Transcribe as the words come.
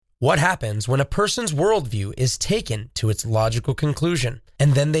What happens when a person's worldview is taken to its logical conclusion,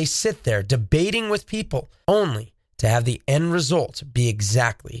 and then they sit there debating with people only to have the end result be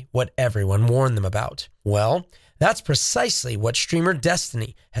exactly what everyone warned them about? Well, that's precisely what streamer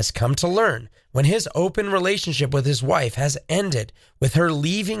Destiny has come to learn when his open relationship with his wife has ended with her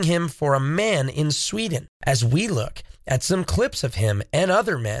leaving him for a man in Sweden. As we look at some clips of him and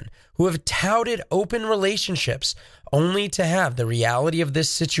other men who have touted open relationships only to have the reality of this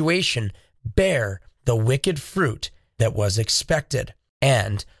situation bear the wicked fruit that was expected.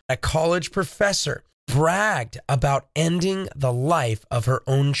 And a college professor bragged about ending the life of her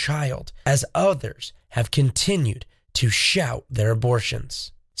own child as others have continued to shout their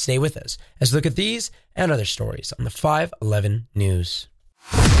abortions. Stay with us as we look at these and other stories on the 511 News.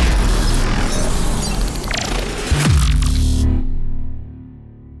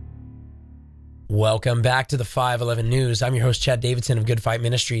 Welcome back to the 511 News. I'm your host, Chad Davidson of Good Fight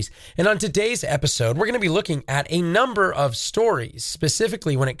Ministries. And on today's episode, we're going to be looking at a number of stories,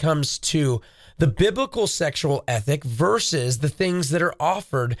 specifically when it comes to the biblical sexual ethic versus the things that are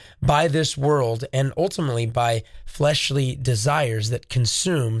offered by this world and ultimately by fleshly desires that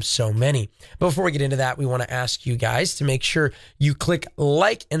consume so many. But before we get into that, we want to ask you guys to make sure you click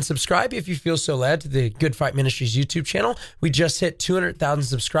like and subscribe if you feel so led to the Good Fight Ministries YouTube channel. We just hit 200,000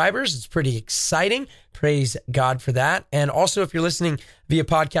 subscribers. It's pretty exciting. Praise God for that. And also, if you're listening via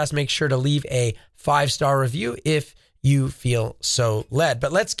podcast, make sure to leave a 5-star review if you feel so led.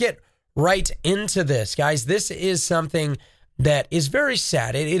 But let's get right into this, guys. This is something that is very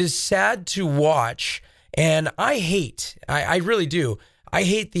sad. It is sad to watch, and I really do. I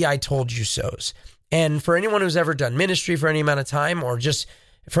hate the I told you so's. And for anyone who's ever done ministry for any amount of time, or just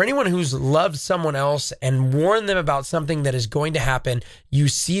for anyone who's loved someone else and warned them about something that is going to happen, you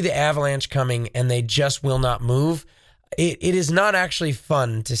see the avalanche coming and they just will not move. It is not actually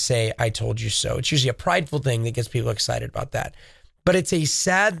fun to say, I told you so. It's usually a prideful thing that gets people excited about that. But it's a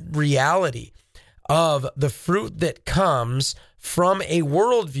sad reality of the fruit that comes from a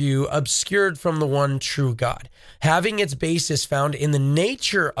worldview obscured from the one true God, having its basis found in the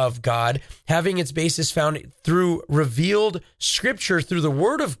nature of God, having its basis found through revealed scripture, through the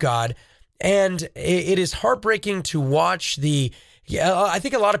word of God. And it is heartbreaking to watch I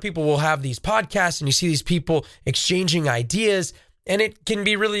think a lot of people will have these podcasts and you see these people exchanging ideas, and it can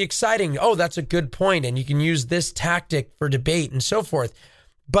be really exciting. Oh, that's a good point, and you can use this tactic for debate and so forth.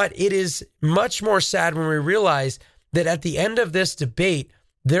 But it is much more sad when we realize that at the end of this debate,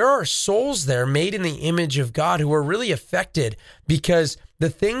 there are souls there made in the image of God who are really affected because the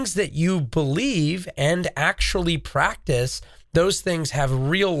things that you believe and actually practice, those things have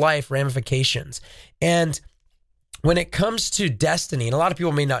real life ramifications. And when it comes to Destiny, and a lot of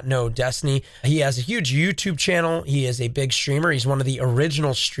people may not know Destiny, he has a huge YouTube channel. He is a big streamer. He's one of the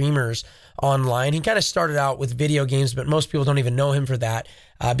original streamers online. He kind of started out with video games, but most people don't even know him for that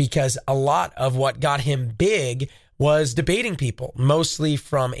because a lot of what got him big was debating people, mostly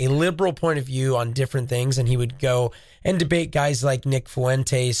from a liberal point of view on different things. And he would go and debate guys like Nick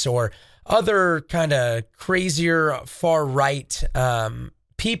Fuentes or other kind of crazier far-right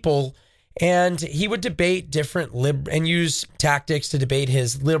people. And he would debate different and use tactics to debate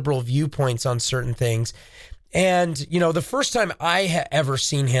his liberal viewpoints on certain things. And, the first time I ever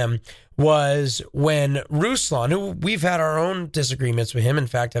seen him was when Ruslan, who we've had our own disagreements with him. In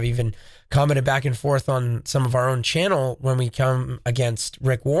fact, I've even commented back and forth on some of our own channel when we come against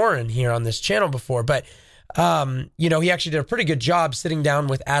Rick Warren here on this channel before. But, he actually did a pretty good job sitting down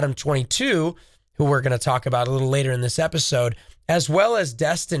with Adam22, who we're going to talk about a little later in this episode, as well as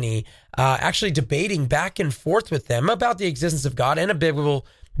Destiny, actually debating back and forth with them about the existence of God and a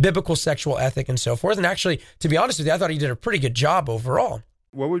biblical sexual ethic and so forth. And actually, to be honest with you, I thought he did a pretty good job overall.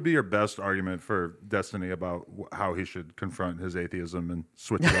 What would be your best argument for Destiny about how he should confront his atheism and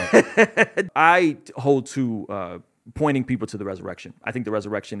switch it up? I hold to pointing people to the resurrection. I think the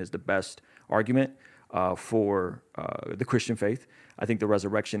resurrection is the best argument for the Christian faith. I think the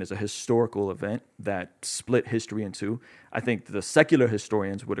resurrection is a historical event that split history in two. I think the secular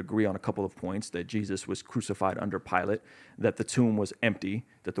historians would agree on a couple of points: that Jesus was crucified under Pilate, that the tomb was empty,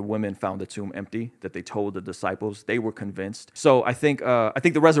 that the women found the tomb empty, that they told the disciples, they were convinced. So I think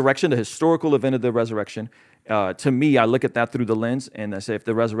the resurrection, the historical event of the resurrection, to me, I look at that through the lens and I say, if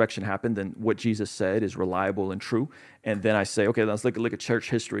the resurrection happened, then what Jesus said is reliable and true. And then I say, okay, let's look at church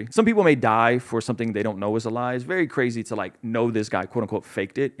history. Some people may die for something they don't know is a lie. It's very crazy to know this guy, quote unquote,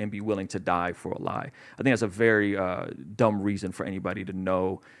 faked it and be willing to die for a lie. I think that's a very dumb reason for anybody to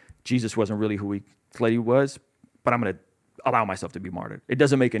know Jesus wasn't really who he claimed he was, but I'm going allow myself to be martyred. It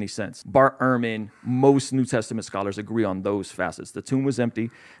doesn't make any sense. Bart Ehrman, most New Testament scholars agree on those facets. The tomb was empty.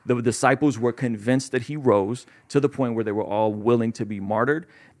 The disciples were convinced that he rose to the point where they were all willing to be martyred.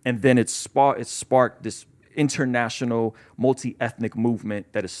 And then it sparked this international, multi-ethnic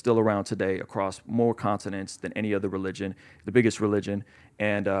movement that is still around today across more continents than any other religion, the biggest religion.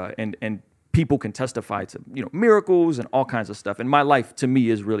 And people can testify to, miracles and all kinds of stuff. And my life, to me,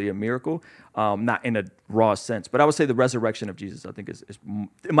 is really a miracle, not in a raw sense. But I would say the resurrection of Jesus, I think, is in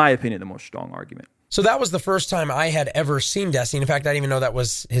my opinion, the most strong argument. So that was the first time I had ever seen Destiny. In fact, I didn't even know that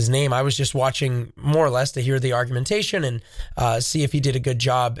was his name. I was just watching more or less to hear the argumentation and see if he did a good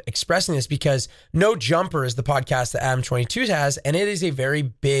job expressing this, because No Jumper is the podcast that Adam22 has, and it is a very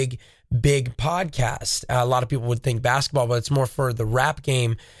big podcast. A lot of people would think basketball, but it's more for the rap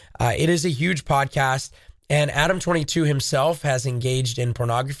game. It is a huge podcast, and Adam22 himself has engaged in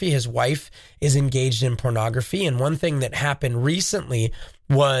pornography. His wife is engaged in pornography, and one thing that happened recently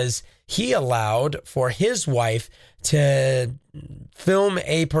was he allowed for his wife to film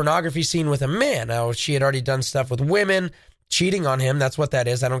a pornography scene with a man. Now, she had already done stuff with women, cheating on him. That's what that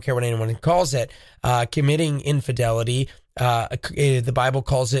is. I don't care what anyone calls it. Committing infidelity. The Bible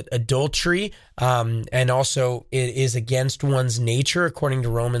calls it adultery. And also it is against one's nature, according to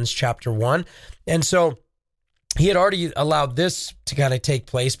Romans chapter 1. And so he had already allowed this to kind of take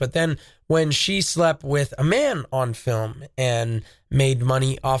place, but then when she slept with a man on film and made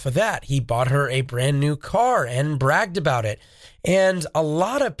money off of that, he bought her a brand new car and bragged about it. And a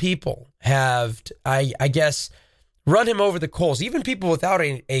lot of people have, I guess, run him over the coals. Even people without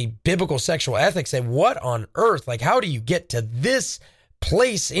a biblical sexual ethic say, what on earth? Like, how do you get to this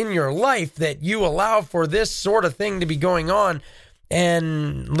place in your life that you allow for this sort of thing to be going on?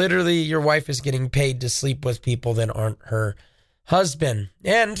 And literally your wife is getting paid to sleep with people that aren't her husband.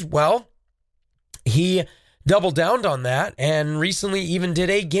 And, well, he doubled down on that and recently even did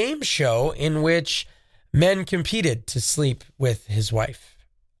a game show in which men competed to sleep with his wife.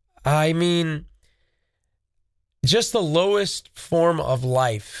 I mean, just the lowest form of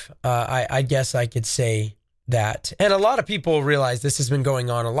life, I guess I could say that. And a lot of people realize this has been going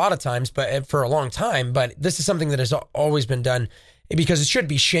on a lot of times, but for a long time, but this is something that has always been done because it should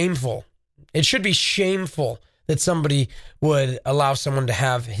be shameful. It should be shameful that somebody would allow someone to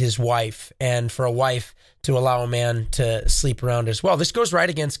have his wife and for a wife to allow a man to sleep around as well. This goes right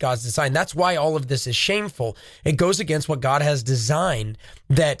against God's design. That's why all of this is shameful. It goes against what God has designed,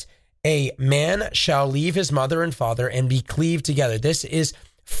 that a man shall leave his mother and father and be cleaved together. This is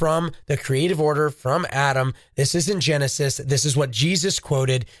from the creative order, from Adam. This is in Genesis. This is what Jesus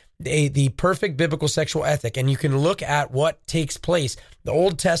quoted, the perfect biblical sexual ethic. And you can look at what takes place. The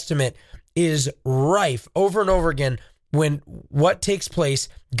Old Testament is rife over and over again when what takes place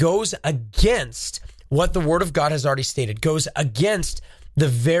goes against what the Word of God has already stated, goes against the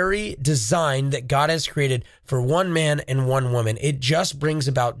very design that God has created for one man and one woman. It just brings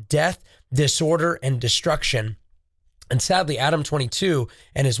about death, disorder, and destruction. And sadly, Adam22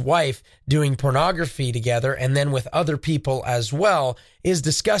 and his wife doing pornography together and then with other people as well is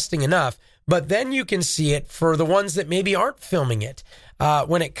disgusting enough. But then you can see it for the ones that maybe aren't filming it.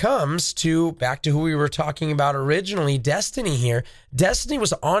 When it comes to, back to who we were talking about originally, Destiny here. Destiny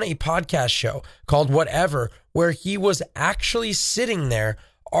was on a podcast show called Whatever, where he was actually sitting there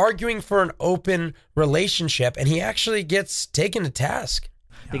arguing for an open relationship, and he actually gets taken to task.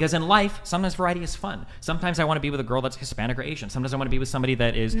 Because in life, sometimes variety is fun. Sometimes I want to be with a girl that's Hispanic or Asian. Sometimes I want to be with somebody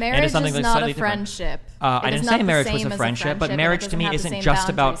that is marriage into something is that's not slightly a friendship. I didn't say marriage was a friendship, but marriage to me isn't just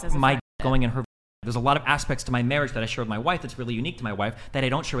about my going in her. There's a lot of aspects to my marriage that I share with my wife that's really unique to my wife that I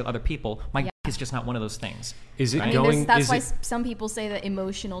don't share with other people. My is just not one of those things. Is it right? going? That's why some people say that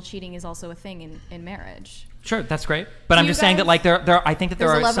emotional cheating is also a thing in marriage. Sure, that's great. But I'm just saying that like there I think that there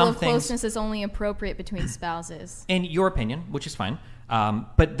are some things. There's a level of closeness that's only appropriate between spouses. In your opinion, which is fine.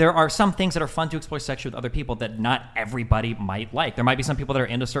 But there are some things that are fun to explore sexually with other people that not everybody might like. There might be some people that are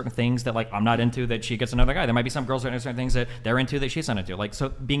into certain things that like I'm not into that she gets another guy. There might be some girls that are into certain things that they're into that she's not into. Like, so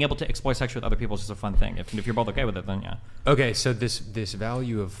being able to explore sex with other people is just a fun thing. If you're both okay with it, then yeah. Okay, so this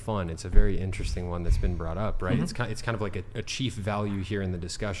value of fun, it's a very interesting one that's been brought up, right? Mm-hmm. It's kind of like a chief value here in the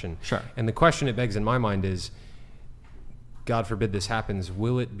discussion. Sure. And the question it begs in my mind is, God forbid this happens,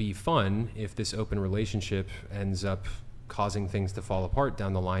 will it be fun if this open relationship ends up causing things to fall apart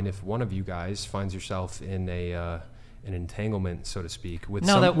down the line if one of you guys finds yourself in an entanglement, so to speak, with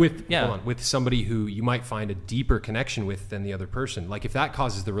with somebody who you might find a deeper connection with than the other person? Like if that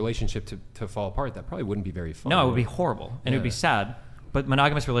causes the relationship to fall apart, that probably wouldn't be very fun. No, it would be horrible and it would be sad. But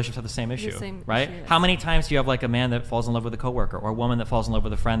monogamous relationships have the same issue, same right? issue, yes. How many times do you have like a man that falls in love with a coworker or a woman that falls in love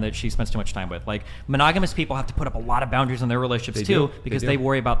with a friend that she spends too much time with? Like monogamous people have to put up a lot of boundaries in their relationships They too do. because They they do.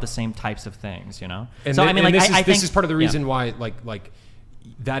 worry about the same types of things, you know? And so I mean, like, this I think this is part of the yeah. reason why, like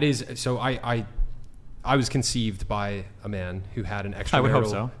that is. So I was conceived by a man who had an extramarital, I would hope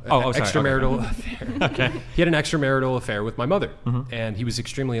so. Sorry. extramarital affair. Okay. He had an extramarital affair with my mother, Mm-hmm. and he was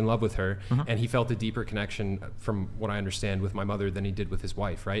extremely in love with her, and he felt a deeper connection, from what I understand, with my mother than he did with his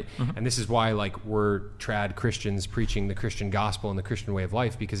wife, right? Mm-hmm. And this is why, like, we're trad Christians preaching the Christian gospel and the Christian way of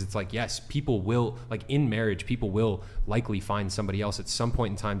life, because it's like, yes, people will, like, in marriage, people will likely find somebody else at some point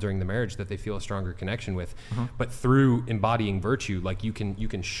in time during the marriage that they feel a stronger connection with, but through embodying virtue, like, you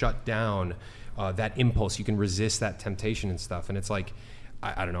can shut down that impulse, you can resist that temptation and stuff. And it's like,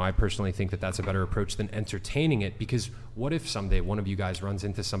 I don't know, I personally think that that's a better approach than entertaining it, because what if someday one of you guys runs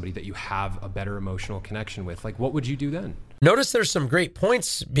into somebody that you have a better emotional connection with? Like, what would you do then? Notice there's some great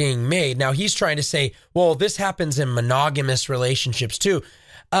points being made. Now he's trying to say, well, this happens in monogamous relationships too.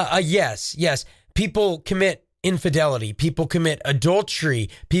 Yes. People commit infidelity. People commit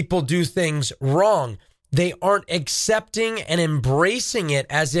adultery. People do things wrong. They aren't accepting and embracing it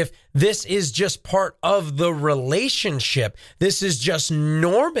as if this is just part of the relationship. This is just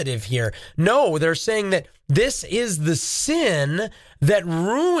normative here. No, they're saying that this is the sin that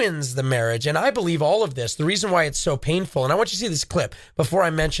ruins the marriage. And I believe all of this, the reason why it's so painful. And I want you to see this clip before I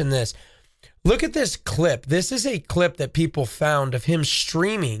mention this. Look at this clip. This is a clip that people found of him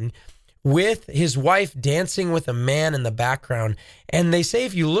streaming with his wife dancing with a man in the background. And they say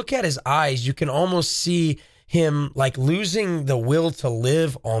if you look at his eyes, you can almost see him like losing the will to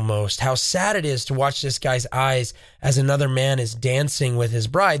live almost. How sad it is to watch this guy's eyes as another man is dancing with his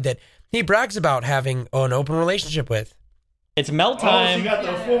bride that he brags about having an open relationship with. It's melt Oh, time. she got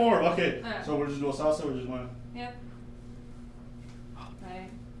the form. Okay, Yeah. so we're just doing salsa. We're just going. Yep. Right.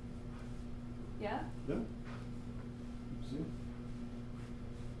 Yeah? Yeah. See?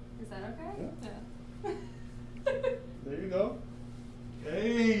 Is that okay? Yeah. There you go.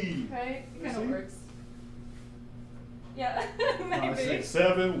 Hey. Right? It Let's kind of see. works. Yeah. 5, 6,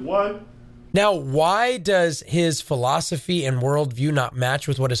 7, 1. Now, why does his philosophy and worldview not match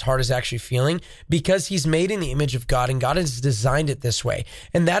with what his heart is actually feeling? Because he's made in the image of God and God has designed it this way.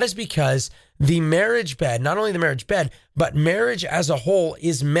 And that is because the marriage bed, not only the marriage bed, but marriage as a whole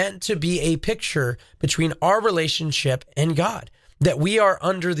is meant to be a picture between our relationship and God. That we are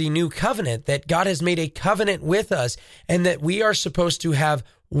under the new covenant, that God has made a covenant with us, and that we are supposed to have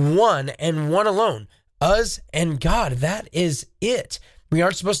one and one alone, us and God. That is it. We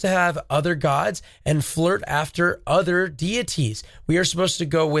aren't supposed to have other gods and flirt after other deities. We are supposed to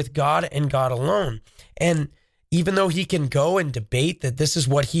go with God and God alone. And even though he can go and debate that this is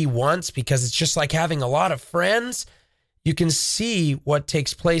what he wants because it's just like having a lot of friends, you can see what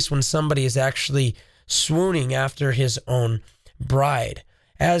takes place when somebody is actually swooning after his own bride.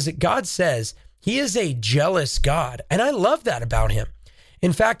 As God says, he is a jealous God. And I love that about him.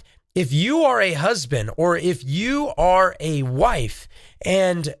 In fact, if you are a husband or if you are a wife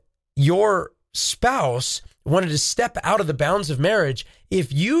and your spouse wanted to step out of the bounds of marriage,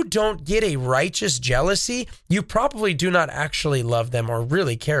 if you don't get a righteous jealousy, you probably do not actually love them or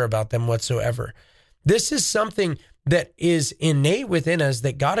really care about them whatsoever. This is something that is innate within us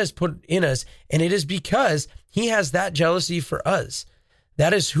that God has put in us, and it is because he has that jealousy for us.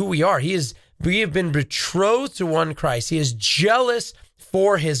 That is who we are. We have been betrothed to one Christ. He is jealous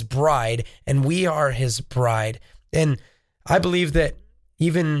for his bride, and we are his bride. And I believe that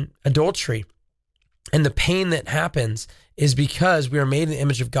even adultery and the pain that happens is because we are made in the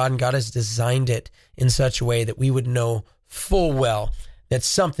image of God, and God has designed it in such a way that we would know full well that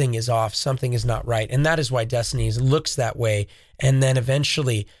something is off, something is not right. And that is why Destiny looks that way, and then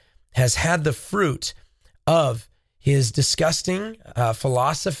eventually has had the fruit of his disgusting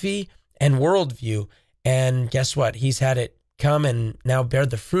philosophy and worldview. And guess what? He's had it come and now bear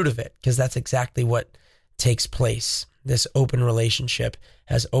the fruit of it, because that's exactly what takes place. This open relationship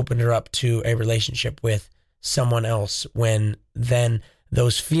has opened her up to a relationship with someone else, when then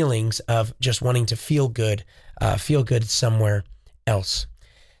those feelings of just wanting to feel good somewhere else.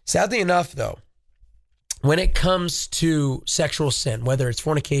 Sadly enough, though, when it comes to sexual sin, whether it's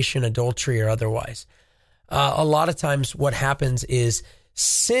fornication, adultery, or otherwise, a lot of times what happens is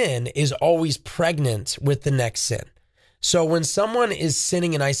sin is always pregnant with the next sin. So when someone is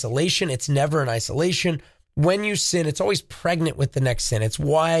sinning in isolation, it's never in isolation. When you sin, it's always pregnant with the next sin. It's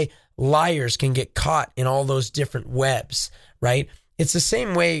why liars can get caught in all those different webs, right? It's the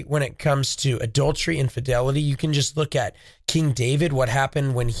same way when it comes to adultery, infidelity. You can just look at King David, what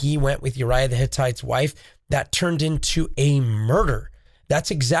happened when he went with Uriah the Hittite's wife. That turned into a murder. that's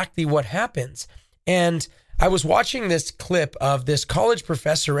exactly what happens. And I was watching this clip of this college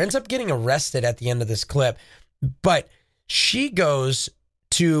professor who ends up getting arrested at the end of this clip, but she goes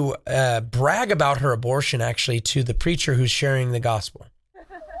to brag about her abortion actually to the preacher who's sharing the gospel.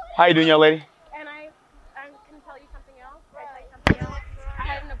 How you doing, young lady? And I can tell you something else. I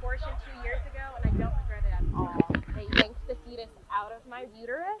had an abortion 2 years ago, and I don't regret it at all.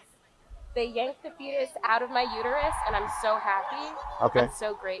 They yanked the fetus out of my uterus. And I'm so happy. Okay. I'm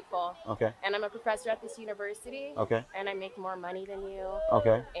so grateful. Okay. And I'm a professor at this university. Okay. And I make more money than you.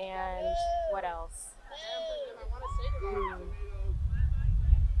 Okay. And what else?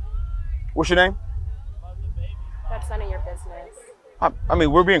 What's your name? That's none of your business. I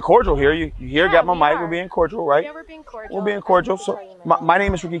mean, we're being cordial here. You here Yeah, got my we mic. are. We're being cordial, right? Yeah, we're being cordial. We're being cordial. So, my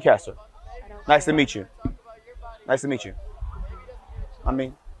name is Ricky Castor. Nice to meet you. Nice to meet you. I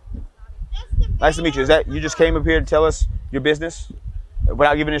mean, nice to meet you. Is that you just came up here to tell us your business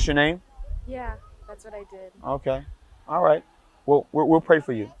without giving us your name? Yeah, that's what I did. Okay. All right. Well, we'll pray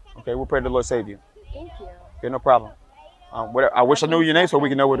for you. Okay. We'll pray the Lord save you. Thank you. Okay. No problem. I wish I knew your name so we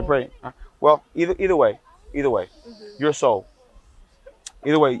can know where to pray. Well, either way, you're a soul.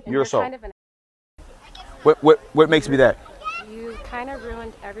 Either way, you're a soul. Kind of an What makes me that? You kind of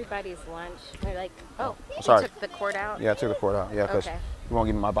ruined everybody's lunch. They're like, oh, sorry. You took the cord out? Yeah, I took the cord out. Yeah, because Okay. you won't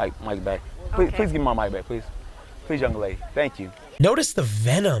give me my mic back. Okay. Please give me my mic back, please. Please, young lady. Thank you. Notice the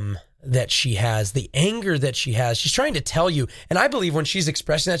venom that she has, the anger that she has. She's trying to tell you, and I believe when she's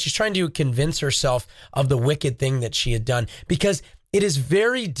expressing that, she's trying to convince herself of the wicked thing that she had done, because it is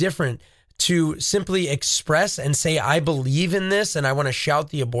very different to simply express and say, I believe in this and I want to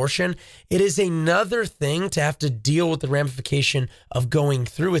shout the abortion. It is another thing to have to deal with the ramification of going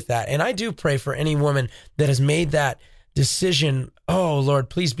through with that. And I do pray for any woman that has made that decision. Oh,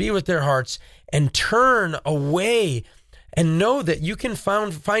 Lord, please be with their hearts and turn away and know that you can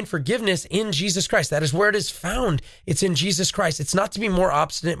find forgiveness in Jesus Christ. That is where it is found. It's in Jesus Christ. It's not to be more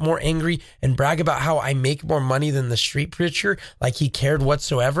obstinate, more angry, and brag about how I make more money than the street preacher, like he cared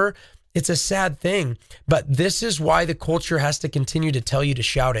whatsoever. It's a sad thing, but this is why the culture has to continue to tell you to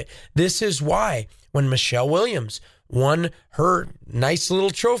shout it. This is why when Michelle Williams won her nice little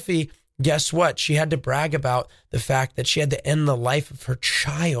trophy, guess what? She had to brag about the fact that she had to end the life of her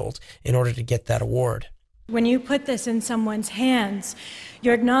child in order to get that award. When you put this in someone's hands,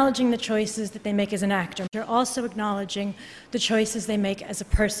 you're acknowledging the choices that they make as an actor. You're also acknowledging the choices they make as a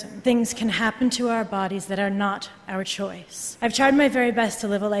person. Things can happen to our bodies that are not our choice. I've tried my very best to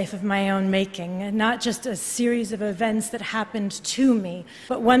live a life of my own making, not just a series of events that happened to me,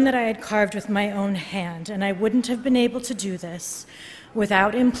 but one that I had carved with my own hand. And I wouldn't have been able to do this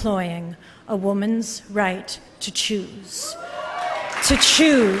without employing a woman's right to choose. To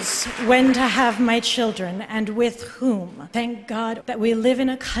choose when to have my children and with whom. Thank God that we live in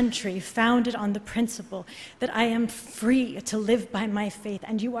a country founded on the principle that I am free to live by my faith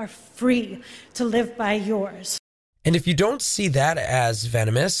and you are free to live by yours. And if you don't see that as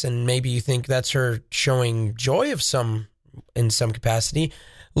venomous, and maybe you think that's her showing joy in some capacity,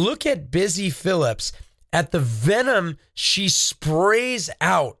 look at Busy Phillips, at the venom she sprays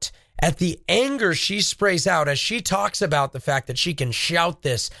out, at the anger she sprays out as she talks about the fact that she can shout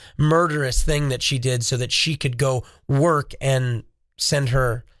this murderous thing that she did so that she could go work and send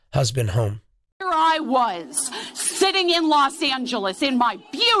her husband home. Here I was, sitting in Los Angeles in my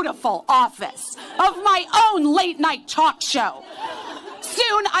beautiful office of my own late-night talk show.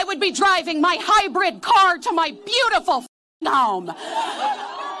 Soon I would be driving my hybrid car to my beautiful home to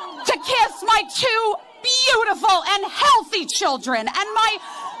kiss my two beautiful and healthy children and my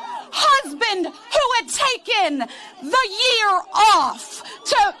husband who had taken the year off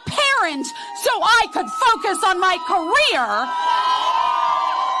to parent so I could focus on my career.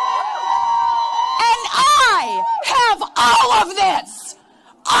 And I have all of this,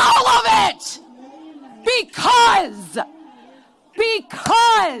 all of it, because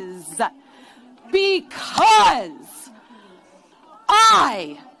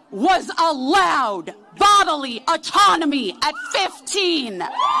I was allowed bodily autonomy at 15.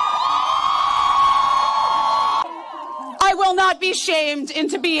 I will not be shamed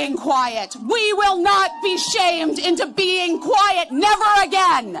into being quiet. We will not be shamed into being quiet. Never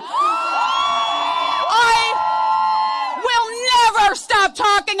again. I will never stop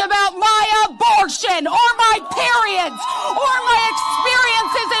talking about my abortion or my periods or my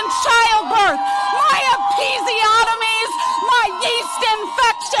experiences in childbirth, my episiotomies, my yeast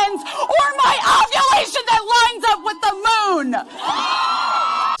infections, or my ovulation that lines up with the moon.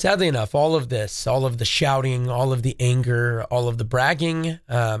 Sadly enough, all of this, all of the shouting, all of the anger, all of the bragging,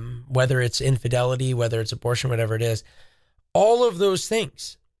 whether it's infidelity, whether it's abortion, whatever it is, All of those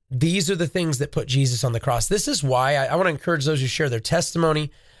things. These are the things that put Jesus on the cross. This is why I want to encourage those who share their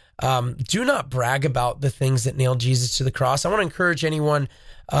testimony. Do not brag about the things that nailed Jesus to the cross. I want to encourage anyone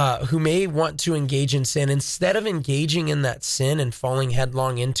who may want to engage in sin, instead of engaging in that sin and falling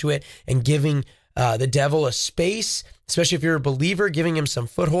headlong into it and giving the devil a space, especially if you're a believer, giving him some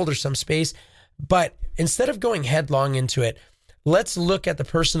foothold or some space. But instead of going headlong into it, let's look at the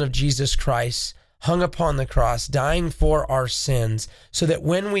person of Jesus Christ, hung upon the cross, dying for our sins, so that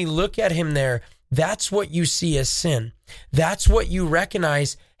when we look at him there, that's what you see as sin. That's what you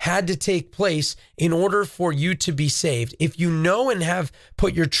recognize had to take place in order for you to be saved. If you know and have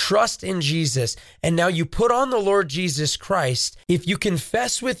put your trust in Jesus, and now you put on the Lord Jesus Christ, if you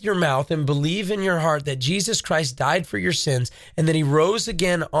confess with your mouth and believe in your heart that Jesus Christ died for your sins and that he rose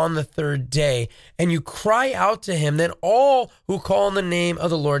again on the third day, and you cry out to him, then all who call on the name of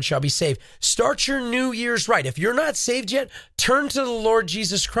the Lord shall be saved. Start your New Year's right. If you're not saved yet, turn to the Lord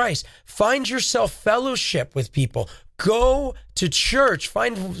Jesus Christ. Find yourself fellowship with people. Go to church,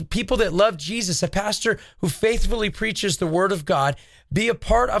 find people that love Jesus, a pastor who faithfully preaches the word of God, be a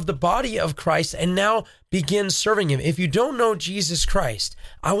part of the body of Christ, and now begin serving him. If you don't know Jesus Christ,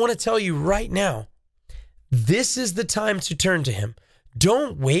 I want to tell you right now, this is the time to turn to him.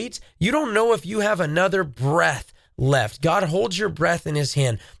 Don't wait. You don't know if you have another breath left. God holds your breath in his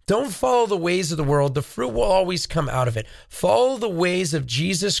hand. Don't follow the ways of the world. The fruit will always come out of it. Follow the ways of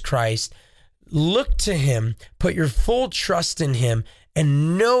Jesus Christ. Look to him, put your full trust in him,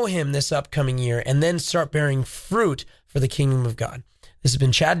 and know him this upcoming year, and then start bearing fruit for the kingdom of God. This has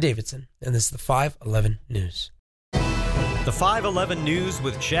been Chad Davidson, and this is the 511 News. The 511 News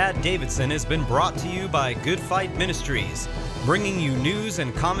with Chad Davidson has been brought to you by Good Fight Ministries, bringing you news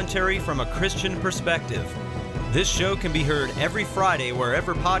and commentary from a Christian perspective. This show can be heard every Friday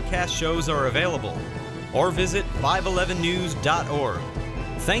wherever podcast shows are available, or visit 511news.org.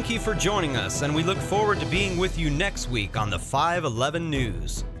 Thank you for joining us, and we look forward to being with you next week on the 511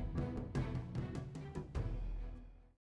 News.